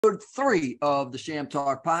3 of the Sham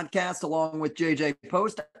Talk podcast, along with JJ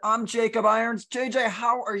Post. I'm Jacob Irons. JJ,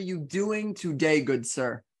 how are you doing today, good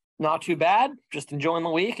sir? Not too bad. Just enjoying the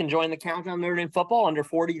week, enjoying the countdown to Notre Dame football. Under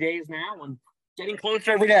 40 days now and getting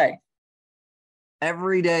closer every day.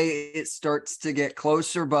 Every day it starts to get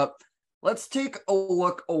closer, but let's take a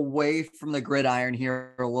look away from the gridiron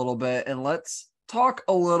here a little bit, and let's talk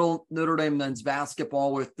a little Notre Dame men's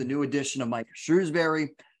basketball with the new addition of Coach Shrewsberry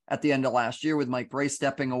at the end of last year with Mike Bray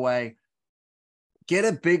stepping away. Get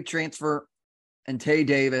a big transfer and F Tae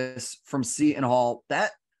Davis from Seton Hall.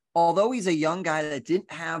 That, although he's a young guy that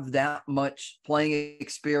didn't have that much playing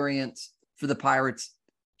experience for the Pirates,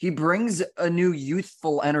 he brings a new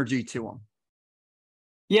youthful energy to him.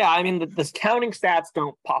 Yeah, I mean, the counting stats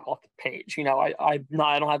don't pop off the page. You know, I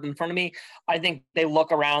don't have them in front of me. I think they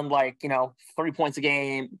look around like, 3 points a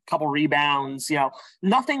game, couple rebounds,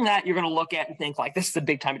 nothing that you're going to look at and think like, this is a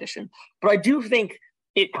big time addition. But I do think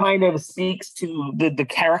it kind of speaks to the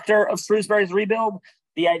character of Shrewsberry's rebuild.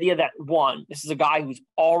 The idea that, one, this is a guy who's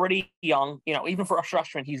already young, even for a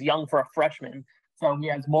freshman, he's young for a freshman. So he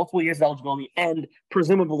has multiple years of eligibility and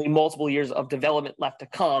presumably multiple years of development left to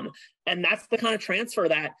come. And that's the kind of transfer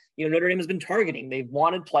that, Notre Dame has been targeting. They've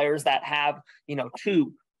wanted players that have,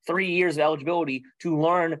 2-3 years of eligibility to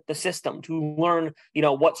learn the system, to learn,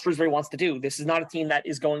 what Shrewsberry wants to do. This is not a team that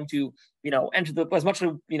is going to, enter the, as much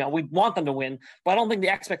as, we want them to win, but I don't think the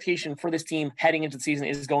expectation for this team heading into the season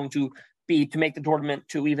is going to be to make the tournament,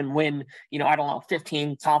 to even win,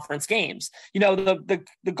 15 conference games. The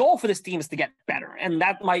goal for this team is to get better. And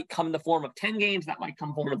that might come in the form of 10 games. That might come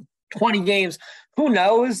in the form of 20 games. Who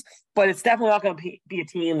knows? But it's definitely not going to be a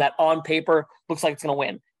team that on paper looks like it's going to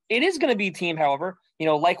win. It is going to be a team, however,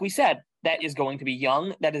 like we said, that is going to be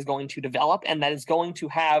young, that is going to develop, and that is going to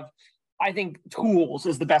have, I think, tools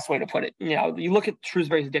is the best way to put it. You look at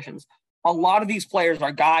Shrewsberry's additions. A lot of these players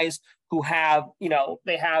are guys who have,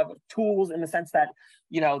 they have tools in the sense that,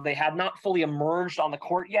 they have not fully emerged on the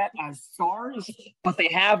court yet as stars, but they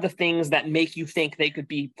have the things that make you think they could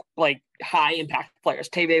be like high impact players.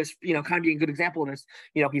 F Tae Davis, kind of being a good example of this.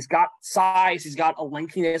 He's got size, he's got a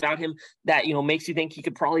lengthiness about him that, makes you think he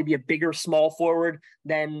could probably be a bigger small forward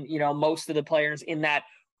than, most of the players in that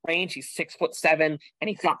range. He's 6'7", and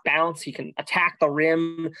he's got bounce. He can attack the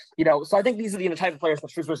rim, So I think these are the type of players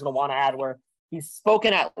that Shrewsbury's going to want to add, where he's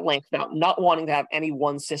spoken at length about not wanting to have any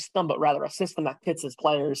one system, but rather a system that fits his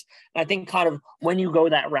players. And I think kind of when you go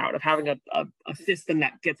that route of having a system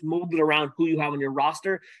that gets molded around who you have on your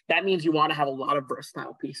roster, that means you want to have a lot of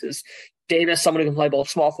versatile pieces. Davis, someone who can play both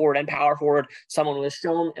small forward and power forward, someone who has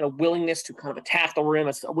shown a willingness to kind of attack the rim,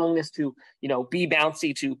 a willingness to, be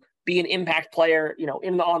bouncy, to be an impact player,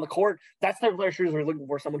 on the court. That's the type of player Shrewsbury is looking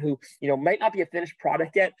for, someone who, might not be a finished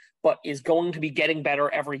product yet, but is going to be getting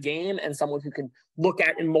better every game, and someone who can look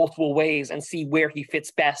at in multiple ways and see where he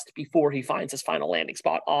fits best before he finds his final landing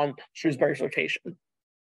spot on Shrewsbury's rotation.